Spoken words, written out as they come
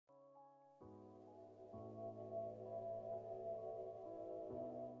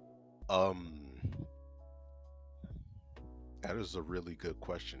Um, that is a really good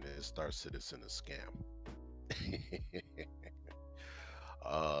question. Is Star Citizen a scam?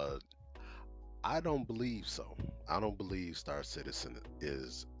 uh, I don't believe so. I don't believe Star Citizen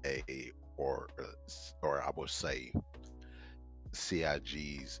is or I would say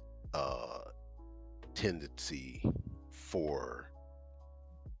CIG's uh tendency for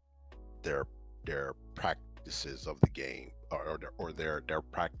their their practices of the game, or their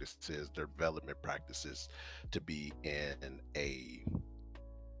practices, their development practices, to be in a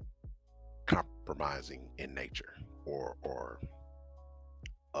compromising in nature, or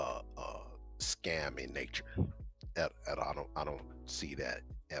scam in nature. I don't see that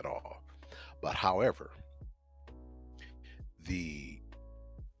at all. But however, the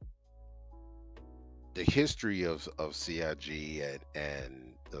the history of CIG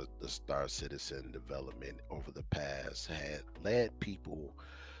and the Star Citizen development over the past had led people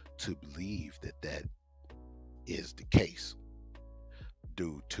to believe that that is the case,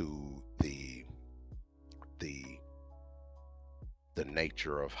 due to the the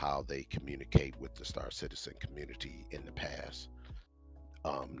nature of how they communicate with the Star Citizen community in the past,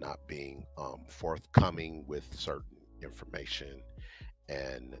 not being forthcoming with certain information,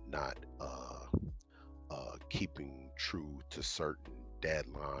 and not keeping true to certain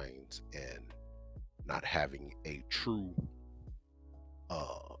deadlines, and not having a true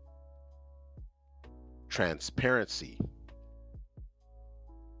uh, transparency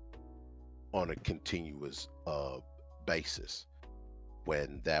on a continuous basis,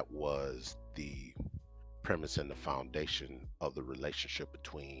 when that was the premise and the foundation of the relationship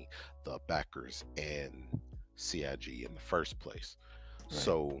between the backers and CIG in the first place.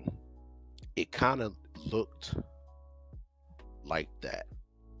 Right. So it kind of looked like that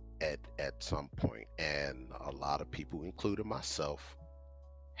at some point, and a lot of people, including myself,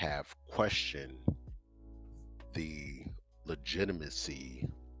 have questioned the legitimacy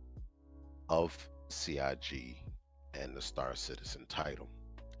of CIG and the Star Citizen title.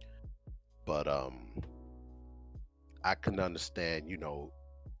 But I can understand,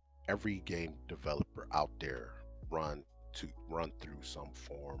 every game developer out there run through some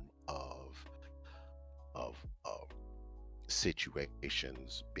form of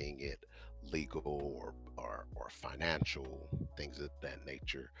situations, being it legal or financial, things of that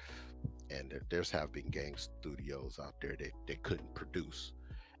nature. And there's have been game studios out there that couldn't produce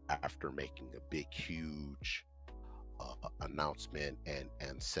after making a big, huge announcement,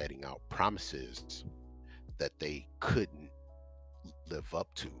 and setting out promises that they couldn't live up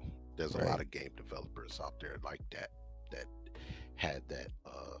to. There's a lot Right. of game developers out there like that, that had that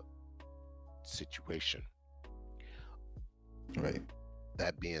situation. Right.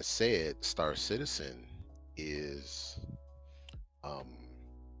 That being said, Star Citizen is, um,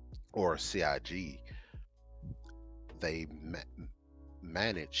 or CIG, they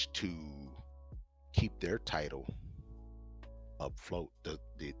managed to keep their title afloat,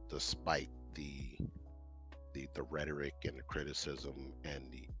 despite the rhetoric and the criticism,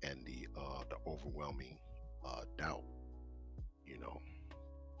 and the overwhelming doubt. You know,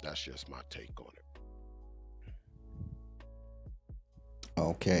 that's just my take on it.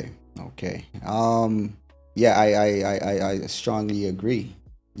 Okay. Okay. Yeah, I strongly agree.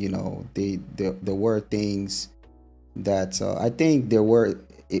 There were things that I think there were.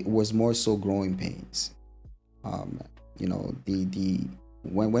 It was more so growing pains. Um, the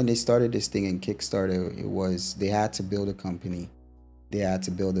when they started this thing in Kickstarter, it was they had to build a company. They had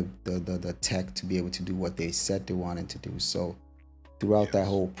to build the tech to be able to do what they said they wanted to do. So throughout that Yes.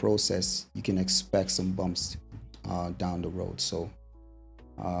 whole process, you can expect some bumps down the road. So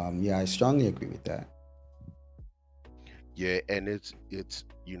yeah, I strongly agree with that. Yeah, and it's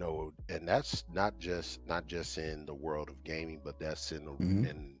and that's not just in the world of gaming, but that's Hmm.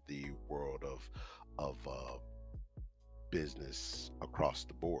 in the world of business across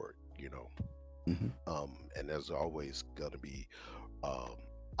the board. Hmm. And there's always going to be um,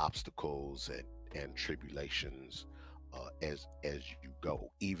 obstacles and tribulations as you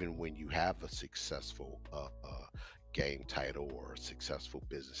go. Even when you have a successful game title or successful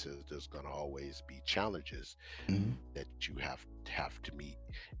businesses, there's going to always be challenges Hmm. that you have to meet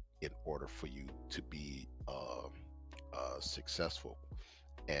in order for you to be successful.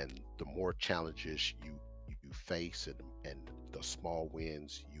 And the more challenges you face, and the small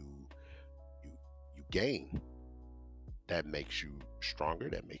wins you you gain, that makes you stronger,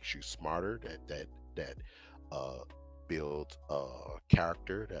 that makes you smarter, that uh builds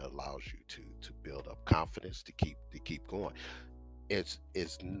character, that allows you to build up confidence to keep going. It's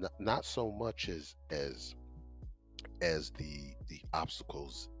not so much as as the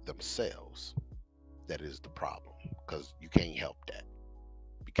obstacles themselves. That is the problem, because you can't help that,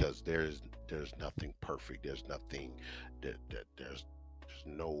 because there's nothing perfect. There's nothing that there's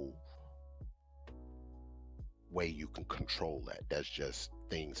no way you can control that. That's just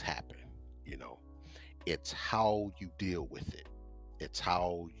things happen, you know. It's how you deal with it. It's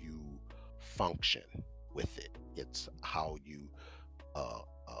how you function with it. It's how you uh,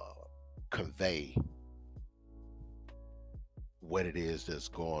 uh, convey what it is that's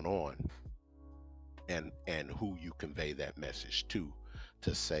going on, and who you convey that message to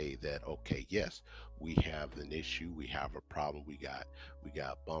say that, okay, yes, we have an issue, we have a problem, we got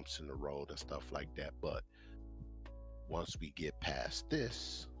bumps in the road and stuff like that, but once we get past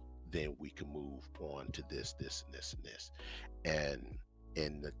this, then we can move on to this and this and this. And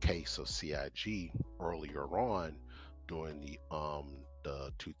in the case of CIG earlier on, during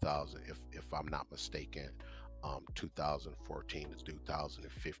the 2000, if I'm not mistaken, 2014 to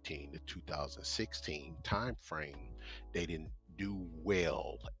 2015 to 2016 time frame, they didn't do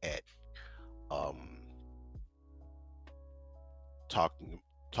well at um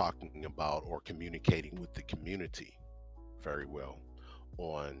talking about or communicating with the community very well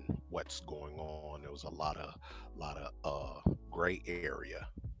on what's going on. There was a lot of gray area,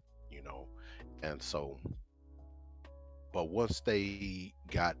 you know. And so, but once they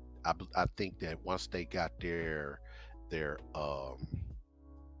got, I think that once they got their their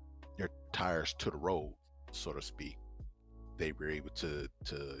tires to the road, so to speak, they were able to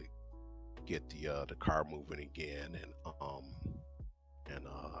get the car moving again, and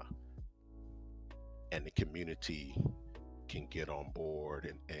and the community can get on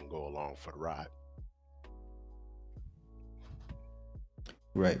board and go along for the ride.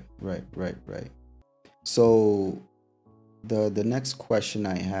 Right, right, right, right. So the next question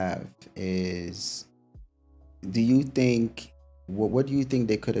I have is, do you think, what do you think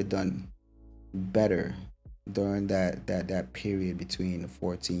they could have done better during that period between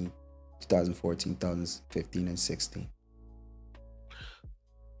 2014, 2015, and 16?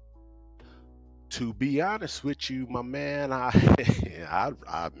 To be honest with you, my man, man,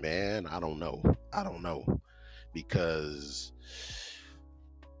 I don't know. I don't know, because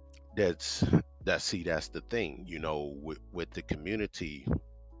that's that's the thing, you know, with the community,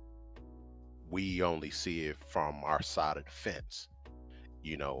 we only see it from our side of the fence,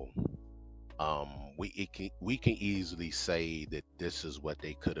 you know. We can easily say that this is what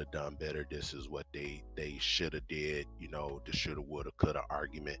they could have done better, this is what they should have did, you know, the shoulda woulda coulda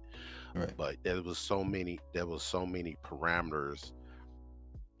argument. Right. But there was so many parameters,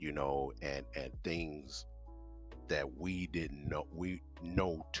 you know, and things that we didn't know, we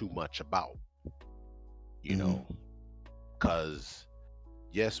know too much about, you Mm-hmm. know. Because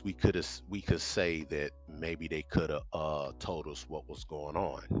yes, we could say that maybe they could have told us what was going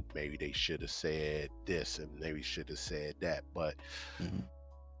on, maybe they should have said this and maybe should have said that, but Mm-hmm.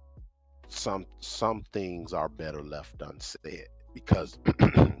 some things are better left unsaid, because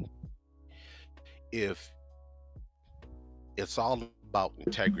if it's all about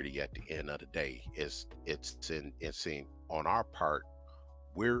integrity at the end of the day, it's in on our part,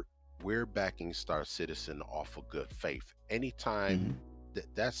 we're we're backing Star Citizen off of good faith. Anytime Mm-hmm.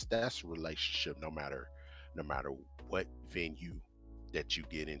 that's a relationship, no matter what venue that you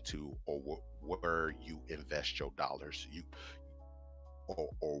get into, or where you invest your dollars,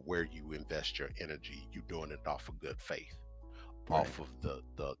 or where you invest your energy, you doing it off of good faith, Right. off of the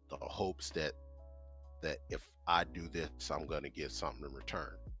hopes that if I do this, I'm going to get something in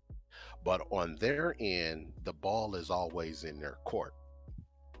return. But on their end, the ball is always in their court.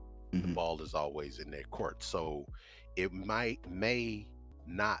 The Mm-hmm. ball is always in their court. So it may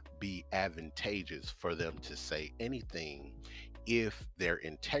not be advantageous for them to say anything if their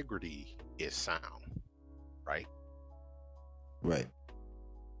integrity is sound, right? Right.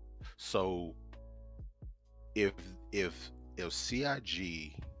 So if if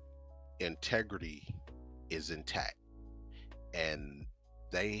CIG integrity is intact, and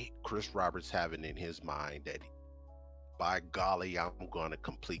Chris Roberts having in his mind that, by golly, I'm going to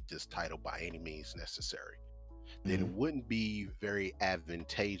complete this title by any means necessary, then it Mm-hmm. wouldn't be very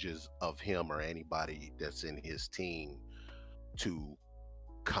advantageous of him or anybody that's in his team to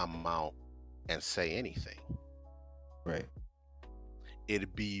come out and say anything. Right.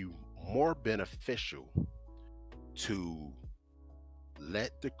 It'd be more beneficial to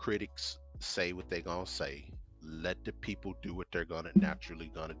let the critics say what they're gonna say, let the people do what they're gonna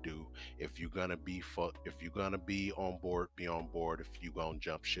naturally gonna do. If you're gonna be on board, be on board. If you're gonna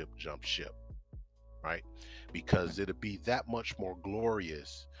jump ship, right? Because it'll be that much more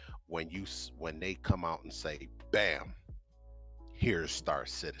glorious when they come out and say, "Bam, here's Star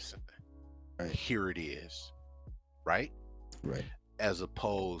Citizen, Right. here it is," right? Right. As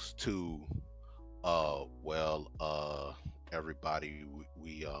opposed to, well, everybody,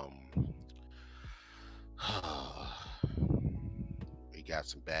 we got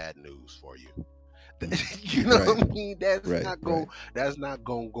some bad news for you. Mhm. You know Right. what I mean? Right. Right. That's not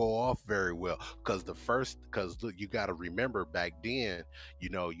gonna go off very well. Because look, you got to remember back then,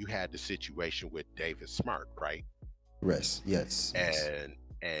 you had the situation with David Smart, right? Yes. Yes. Yes.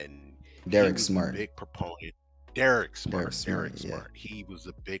 And he Derek was a Smart. big proponent. Derek Smart. Derek Yeah. Smart. He was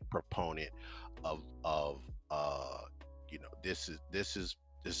a big proponent of this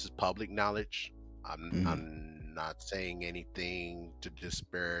is public knowledge. Hmm. I'm not saying anything to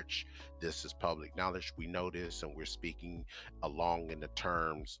disparage. This is public knowledge. We know this, and we're speaking along in the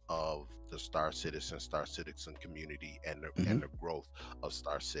terms of the Star Citizen community, Hmm. and the growth of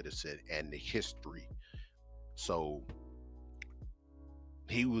Star Citizen and the history. So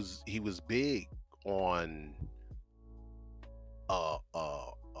he was big on uh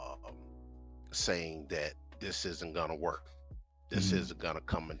uh um saying that this isn't gonna work. This Hmm. isn't gonna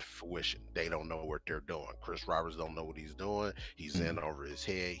come into fruition. They don't know what they're doing. Chris Roberts don't know what he's doing. He's in Hmm. over his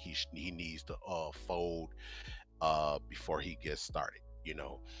head. He needs to fold before he gets started.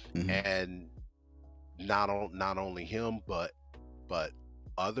 Hmm. And not only him, but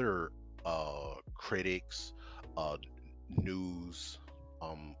other critics, uh, news,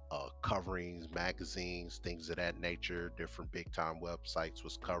 coverings, magazines, things of that nature. Different big time websites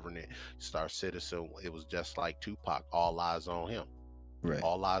was covering it. Star Citizen, it was just like Tupac. All eyes on him. Right.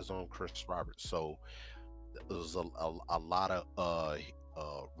 All eyes on Chris Roberts. So there was a lot of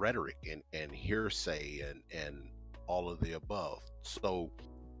rhetoric and hearsay and all of the above. So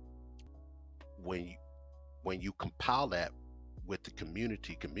when you when you compile that with the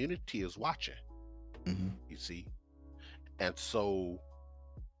community is watching, Hmm. you see. And so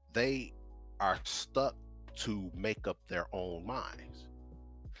they are stuck to make up their own minds.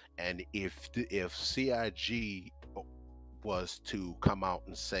 And if CIG was to come out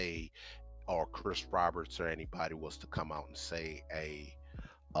and say, or Chris Roberts or anybody was to come out and say, "Hey,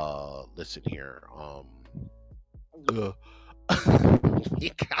 listen here, uh, we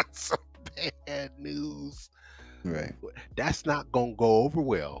got some bad news," Right. that's not gonna go over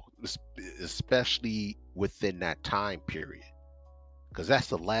well, especially within that time period, because that's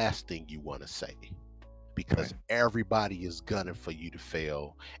the last thing you want to say. Because Right. everybody is gunning for you to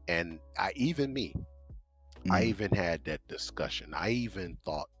fail, and I Hmm. even had that discussion. I even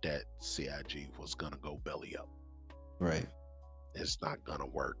thought that CIG was gonna go belly up. Right. It's not gonna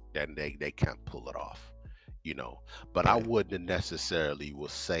work. Then they can't pull it off, you know. But I Right. wouldn't necessarily will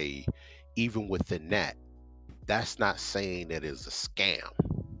say, even within that, that's not saying that it's a scam.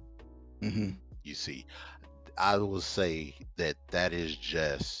 Hmm. You see, I would say that that is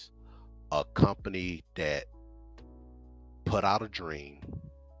just a company that put out a dream.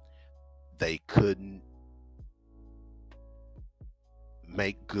 They couldn't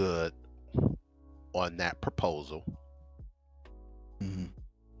make good on that proposal. Hmm.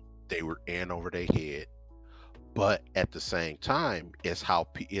 They were in over their head, but at the same time, it's how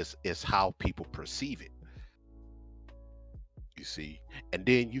people perceive it. You see, and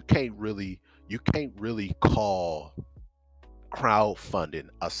then you can't really call crowdfunding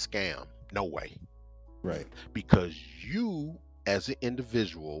a scam. No way, Right. because you as an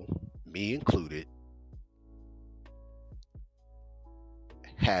individual, me included,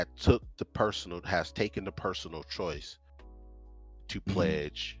 has taken the personal choice to Hmm.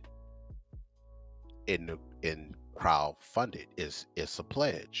 pledge in crowdfunded. It's a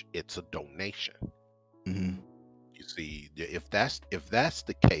pledge, it's a donation. Hmm. You see, if that's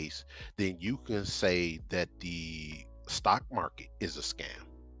the case, then you can say that the stock market is a scam,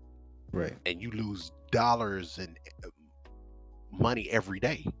 Right. and you lose dollars and money every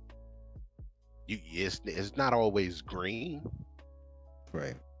day. It's not always green.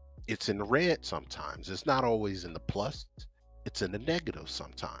 Right. It's in the red sometimes. It's not always in the plus. It's in the negative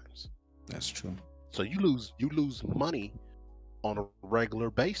sometimes. That's true. So you lose money on a regular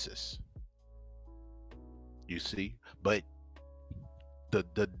basis. You see, but the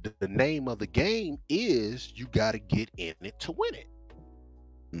name of the game is you got to get in it to win it.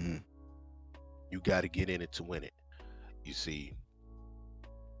 Hmm. You got to get in it to win it. You see,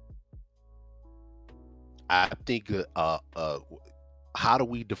 I think how do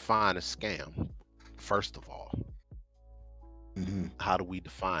we define a scam? First of all, Hmm. how do we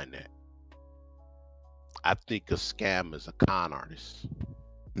define that? I think a scam is a con artist.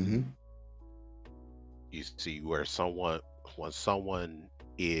 Hmm. You see, when someone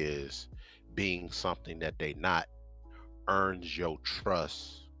is being something that they not, earns your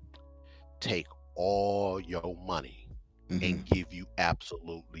trust, take all your money Mm-hmm. and give you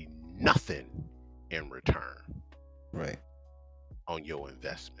absolutely nothing in return Right. on your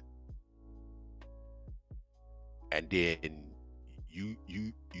investment. And then you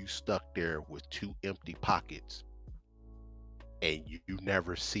stuck there with two empty pockets, and you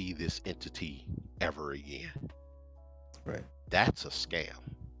never see this entity ever again. Right. That's a scam.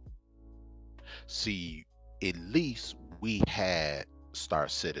 See, at least we had Star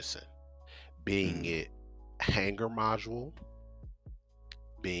Citizen, being Mm-hmm. it hangar module,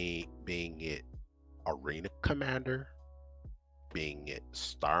 being it arena commander, being it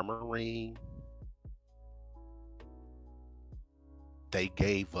Star Marine, they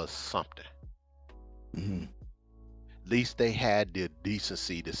gave us something. Mm-hmm. At least they had the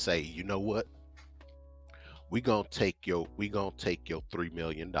decency to say, you know what? We gonna take your $3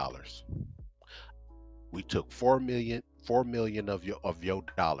 million. We took 4 million of your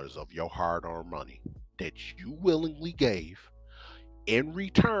dollars, of your hard-earned money that you willingly gave. In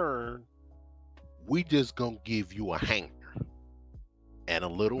return, we just gonna give you a hanger and a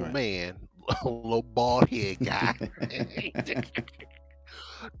little Right. man, a little bald head guy,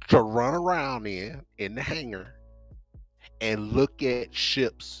 to run around in the hangar and look at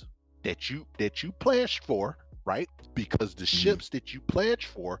ships that you pledged for, right? Because the Mm-hmm. ships that you pledged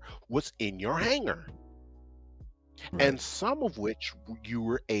for was in your hangar, Right. and some of which you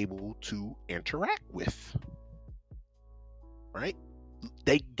were able to interact with, right?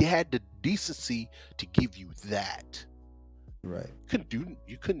 They had the decency to give you that. Right.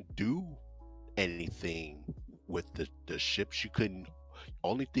 You couldn't do anything with the ships. You couldn't.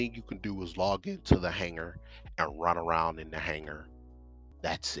 Only thing you can do is log into the hangar and run around in the hangar.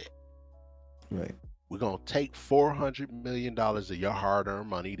 That's it. Right. We're gonna take $400 million of your hard-earned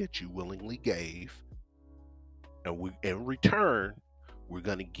money that you willingly gave, and we in return, we're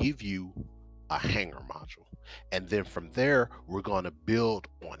gonna give you a hangar module. And then from there, we're gonna build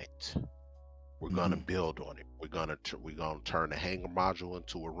on it. We're gonna Mm-hmm. build on it. We're gonna turn the hangar module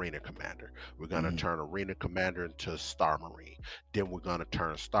into Arena Commander. We're gonna Mm-hmm. turn Arena Commander into Star Marine. Then we're gonna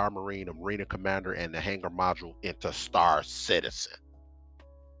turn Star Marine, Arena Commander, and the hangar module into Star Citizen.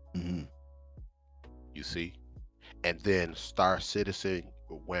 Mm-hmm. You see? And then Star Citizen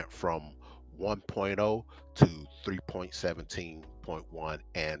went from 1.0 to 3.17.1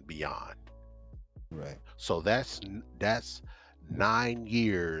 and beyond. Right. So that's 9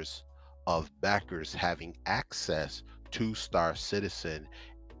 years of backers having access to Star Citizen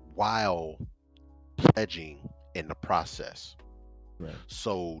while pledging in the process. Right.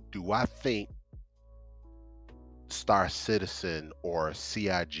 So do I think Star Citizen or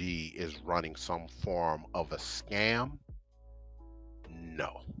CIG is running some form of a scam?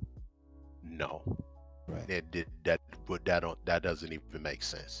 No. No. Right. That doesn't even make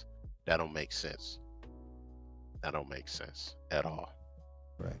sense. That don't make sense. That don't make sense at all.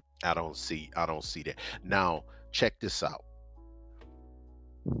 Right. I don't see that. Now, check this out.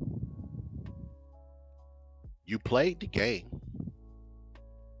 You played the game.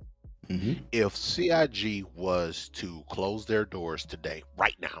 Mm-hmm. If CIG was to close their doors today,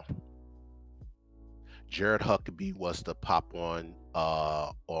 right now, Jared Huckabee was to pop on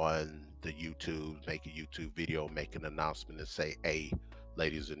the YouTube, make a YouTube video, make an announcement and say, "Hey,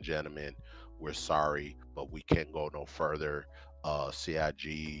 ladies and gentlemen, we're sorry, but we can't go no further.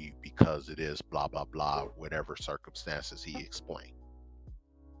 CIG, because it is blah blah blah, whatever circumstances he explained."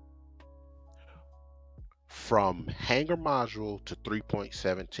 From Hanger Module to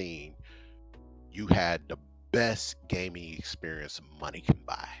 3.17, you had the best gaming experience money can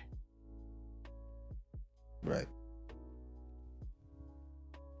buy. Right.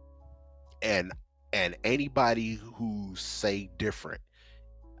 And anybody who say different,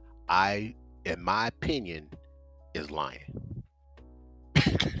 I in my opinion, is lying.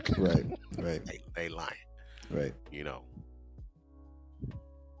 Right. Right. They lying, Right. you know.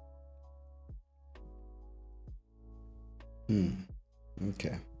 Hmm.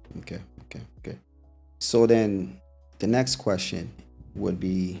 Okay. Okay. Okay. Okay. So then the next question would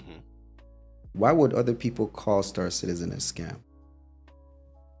be, hmm why would other people call Star Citizen a scam?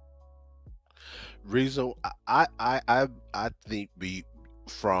 Reason I think be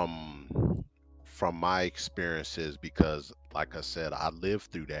from my experiences, because like I said, I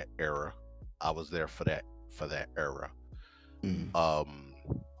lived through that era. I was there for that era. Mm-hmm. Um,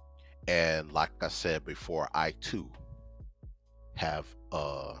 and like I said before, I too have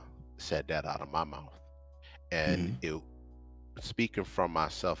said that out of my mouth. And Mm-hmm. it, speaking from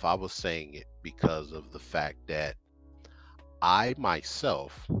myself, I was saying it because of the fact that I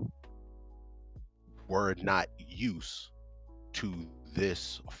myself were not used to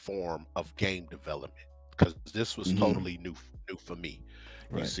this form of game development because this was Mm-hmm. totally new for me.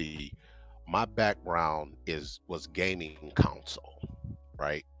 You Right. see, my background is was gaming console,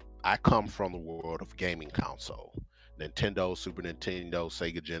 right? I come from the world of gaming console. Nintendo, Super Nintendo,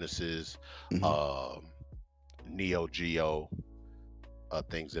 Sega Genesis, Mm-hmm. um, Neo Geo,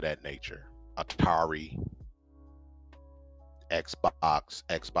 things of that nature. Atari, Xbox,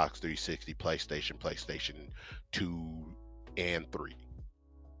 Xbox 360, PlayStation, PlayStation 2 and 3.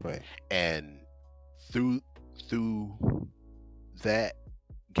 Right. And through through that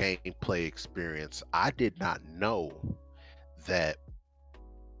gameplay experience, I did not know that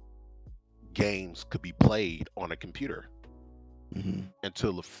games could be played on a computer Mm-hmm.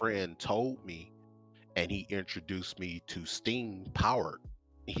 until a friend told me, and he introduced me to Steam Powered.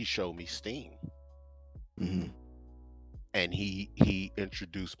 He showed me Steam, Mm-hmm. and he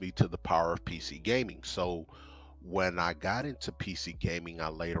introduced me to the power of PC gaming. So when I got into PC gaming, I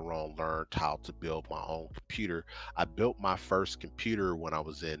later on learned how to build my own computer. I built my first computer when I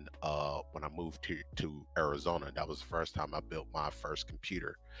was in when I moved to Arizona. That was the first time I built my first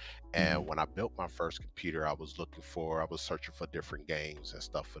computer. Mm-hmm. And when I built my first computer, I was searching for different games and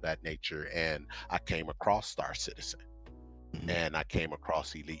stuff of that nature. And I came across Star Citizen, Mm-hmm. and I came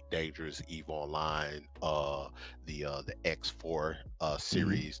across Elite Dangerous, Eve Online, the X4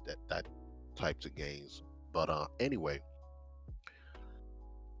 Mm-hmm. series, that types of games. But anyway,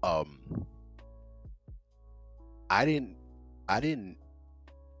 um, I didn't I didn't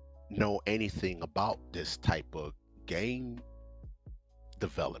know anything about this type of game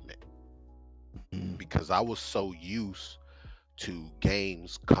development Mm-hmm. because I was so used to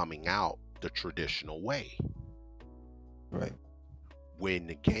games coming out the traditional way. Right. When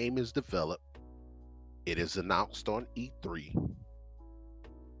the game is developed, it is announced on E3.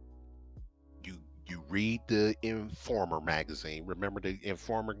 You you read the Informer magazine. Remember the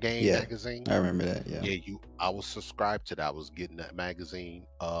Informer game Yeah, magazine? I remember that. Yeah. Yeah, you I was subscribed to that. I was getting that magazine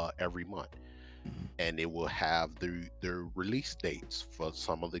every month. Mm-hmm. And it will have the release dates for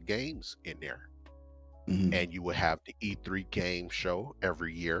some of the games in there. Mm-hmm. And you will have the E3 game show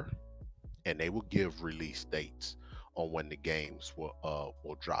every year, and they will give release dates on when the games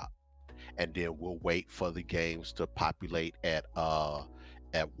will drop. And then we'll wait for the games to populate at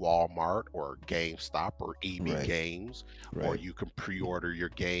Walmart or GameStop or EB Right. Games, or Right. you can pre-order your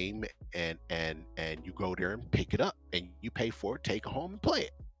game and you go there and pick it up and you pay for it, take it home and play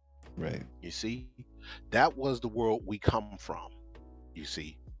it. Right. You see, that was the world we come from. You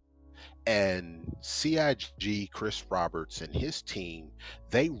see, and CIG, Chris Roberts and his team,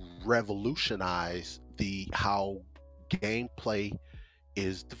 they revolutionized the how gameplay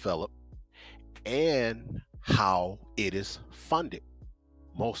is developed and how it is funded.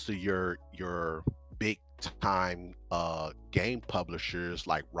 Most of your big time game publishers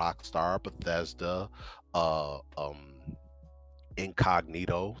like Rockstar, Bethesda, uh, um,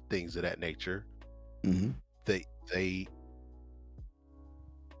 Incognito, things of that nature, Mm-hmm. they they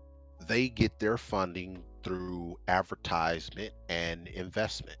they get their funding through advertisement and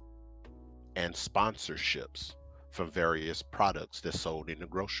investment and sponsorships from various products that's sold in the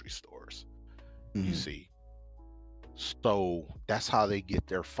grocery stores. You Mm-hmm. see, so that's how they get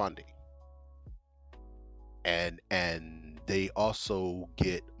their funding, and they also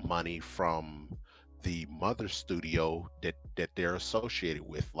get money from the mother studio that they're associated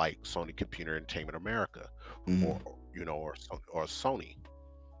with, like Sony Computer Entertainment America, or Mm-hmm. or Sony,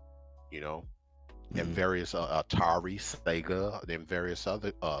 you know, and Mm-hmm. various Atari, Sega, and various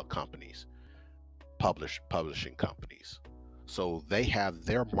other companies, publishing companies. So they have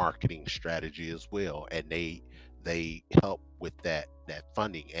their marketing strategy as well, and they help with that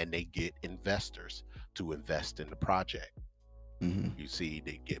funding, and they get investors to invest in the project. Mm-hmm. You see,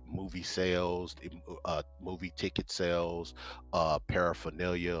 they get movie sales, movie ticket sales,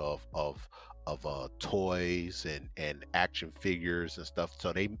 paraphernalia of toys and action figures and stuff.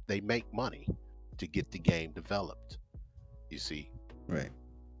 So they make money to get the game developed. You see, Right.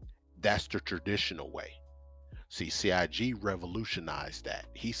 that's the traditional way. See, CIG revolutionized that.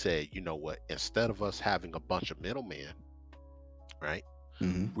 He said, you know what? Instead of us having a bunch of middlemen, right?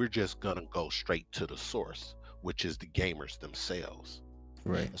 Mm-hmm. We're just gonna go straight to the source, which is the gamers themselves.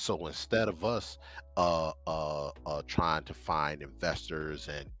 Right. So instead of us trying to find investors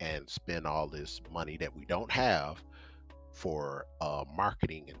and spend all this money that we don't have for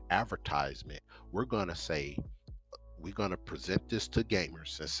marketing and advertisement, we're gonna say we're gonna present this to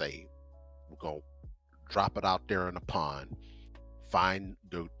gamers and say we're gonna drop it out there in the pond, find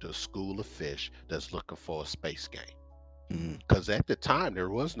the school of fish that's looking for a space game. Mm-hmm. Because at the time there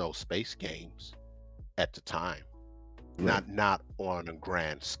was no space games at the time, Right. not on a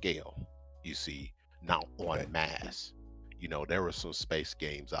grand scale. You see, not Right. on mass. You know, there were some space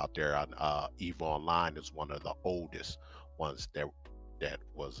games out there. On EVE Online is one of the oldest ones that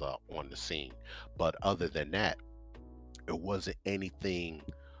was on the scene. But other than that, it wasn't anything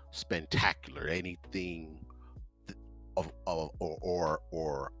spectacular, anything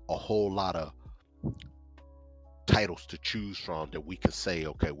or a whole lot of titles to choose from that we can say,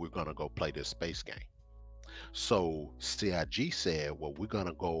 okay, we're gonna go play this space game. So CIG said, well, we're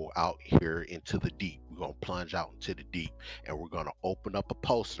gonna go out here into the deep. We're gonna plunge out into the deep, and we're gonna open up a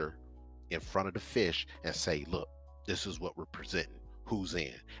poster in front of the fish and say, look, this is what we're presenting. Who's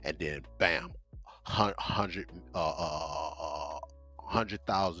in? And then bam, hundred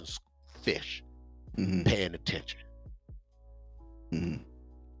 100,000 fish Mm-hmm. paying attention, Mm-hmm.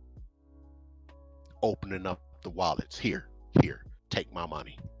 opening up the wallets. Here, take my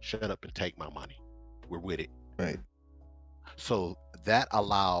money. Shut up and take my money. We're with it. Right. So that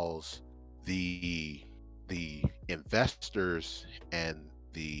allows the investors and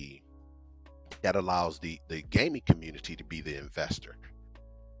that allows the gaming community to be the investor.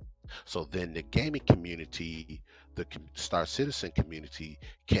 So then the gaming community, the Star Citizen community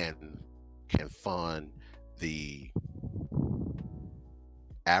can fund the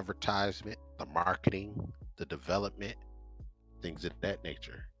advertisement, the marketing, the development, things of that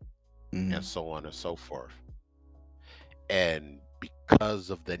nature, Mm-hmm. and so on and so forth. And because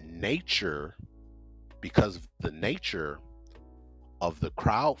of the nature of the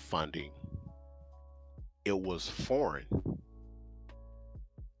crowdfunding, it was foreign.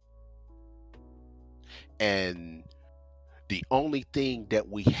 And the only thing that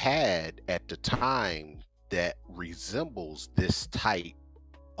we had at the time that resembles this type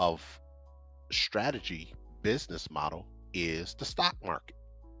of strategy business model is the stock market.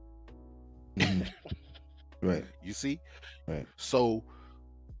 Mm-hmm. Right. You see? Right. So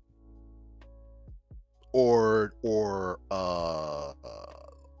or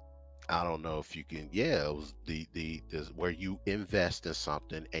I don't know if you can. Yeah, it was the where you invest in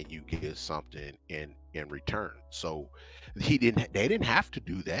something and you get something in return. So they didn't have to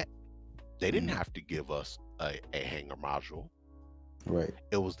do that. They didn't Mm-hmm. have to give us a hanger module. Right.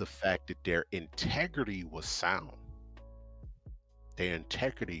 It was the fact that their integrity was sound. Their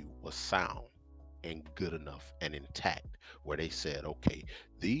integrity was sound and good enough and intact, where they said, okay,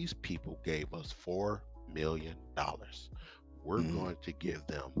 these people gave us $4 million. We're Mm-hmm. going to give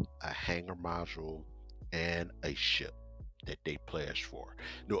them a hanger module and a ship that they pledged for.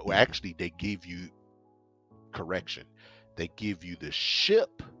 No, Mm-hmm. actually, they give you correction. They give you the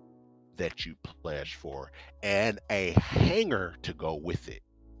ship that you pledged for and a hanger to go with it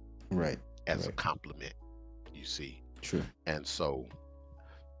Right. as a Right. compliment, you see. True. And so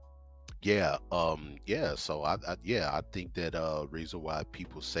yeah, so I think that reason why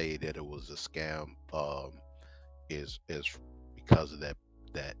people say that it was a scam is because of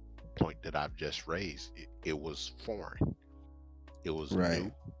that point that I've just raised. It was foreign. It was Right.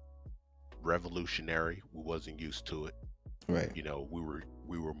 new, revolutionary. We wasn't used to it. Right. You know, we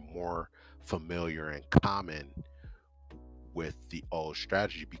were more familiar and common with the old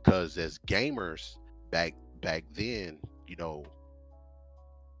strategy because as gamers back then, you know,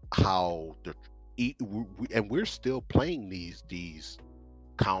 how and we're still playing these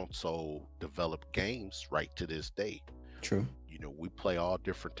console developed games right to this day. True. You know, we play all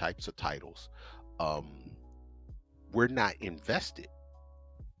different types of titles. um we're not invested.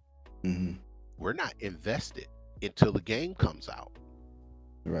 Mm-hmm. We're not invested until the game comes out,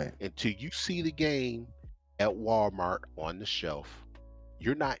 Right. until you see the game at Walmart on the shelf.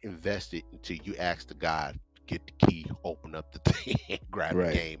 You're not invested until you ask the guy, get the key, open up the thing, and grab the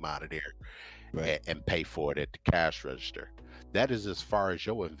Right. game out of there Right. and pay for it at the cash register. That is as far as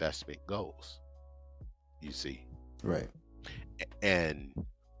your investment goes, you see. Right. And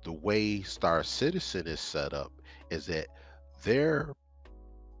the way Star Citizen is set up is that their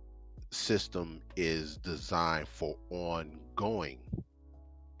system is designed for ongoing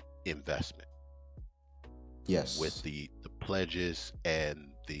investment with Yes. the pledges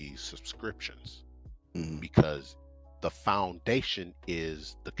and the subscriptions, Mm-hmm. because the foundation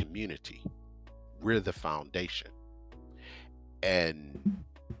is the community. We're the foundation. And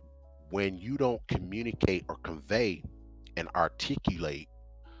when you don't communicate or convey and articulate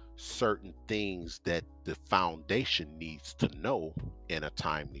certain things that the foundation needs to know in a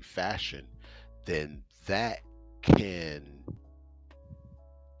timely fashion, then that can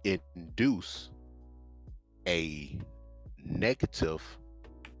induce a negative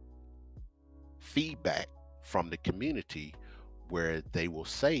feedback from the community where they will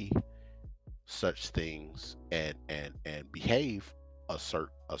say such things and behave a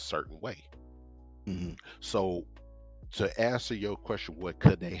certain way. Hmm. So to answer your question, what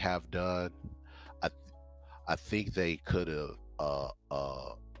could they have done? I I think they could have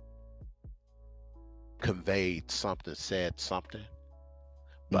conveyed something, said something,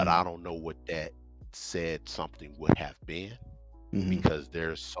 but I Hmm. don't know what that said something would have been Hmm. because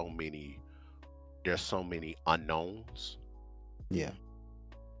there's so many unknowns, Yeah.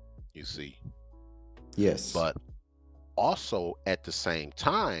 you see. Yes. But also at the same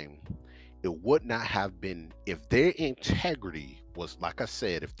time, it would not have been if their integrity was, like I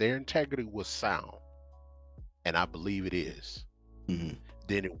said, if their integrity was sound, and I believe it is, Hmm.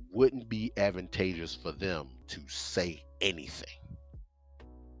 then it wouldn't be advantageous for them to say anything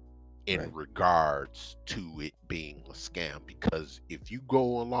in Right. regards to it being a scam. Because if you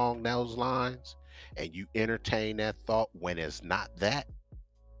go along those lines and you entertain that thought when it's not that,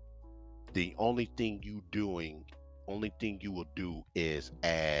 the only thing you will do is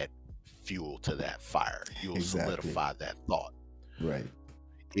add fuel to that fire. You'll Exactly. solidify that thought. Right.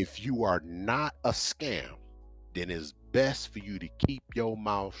 If you are not a scam, then it's best for you to keep your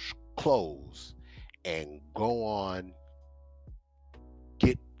mouth closed and go on,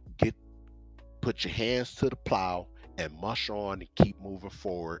 get get put your hands to the plow and mush on and keep moving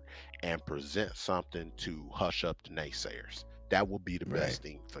forward and present something to hush up the naysayers. That would be the Right. best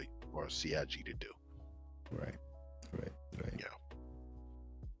thing for CIG to do. Right. Right. Right. Yeah,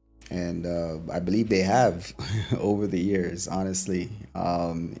 And I believe they have over the years. Honestly,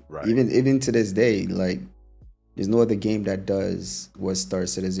 right, even to this day, like there's no other game that does what Star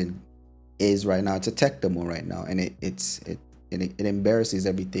Citizen is right now. It's a tech demo right now, and it embarrasses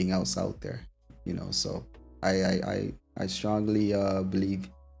everything else out there. So I strongly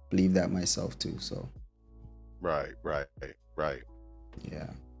believe that myself too. So right, right, right. yeah.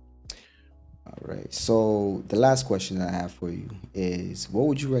 All right. So the last question that I have for you is, what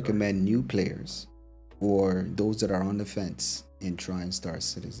would you Sure. recommend new players or those that are on the fence in trying Star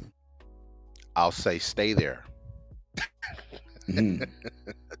Citizen? I'll say stay there. Hmm.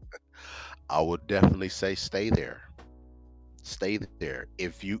 I would definitely say stay there. Stay there.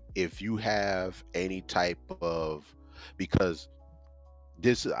 If you have any type of, because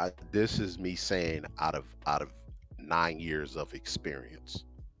this is me saying out of 9 years of experience,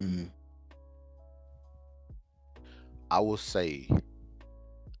 Hmm. I will say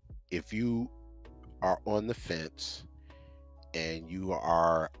if you are on the fence and you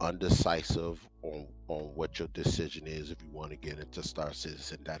are undecisive on what your decision is, if you want to get into Star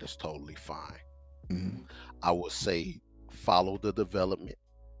Citizen, that is totally fine. Hmm. I will say follow the development,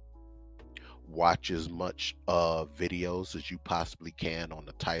 watch as much videos as you possibly can on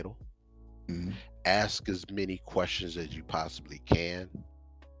the title, Hmm. ask as many questions as you possibly can.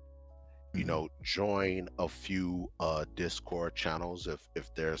 Hmm. Join a few Discord channels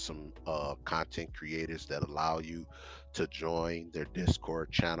if there's some content creators that allow you to join their Discord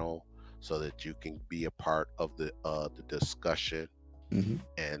channel so that you can be a part of the discussion, Hmm.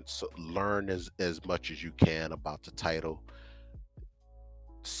 and so learn as much as you can about the title.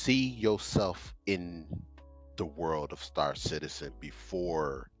 See yourself in the world of Star Citizen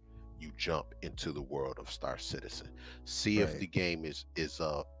before you jump into the world of Star Citizen. See if Right. the game is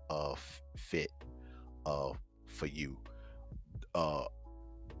fit uh for you. Uh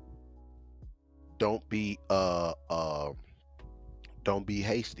don't be don't be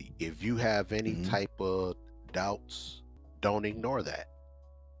hasty. If you have any Hmm. type of doubts, don't ignore that.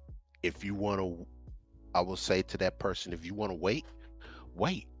 If you want to, I will say to that person, if you want to wait,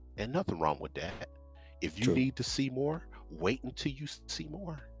 wait. And nothing wrong with that. If you True. need to see more, wait until you see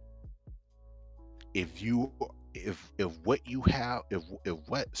more. If you if what you have if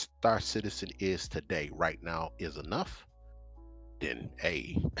what Star Citizen is today right now is enough, then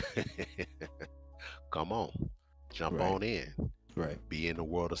hey, come on, jump Right. on in, Right. be in the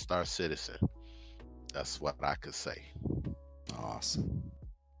world of Star Citizen. That's what I could say. Awesome.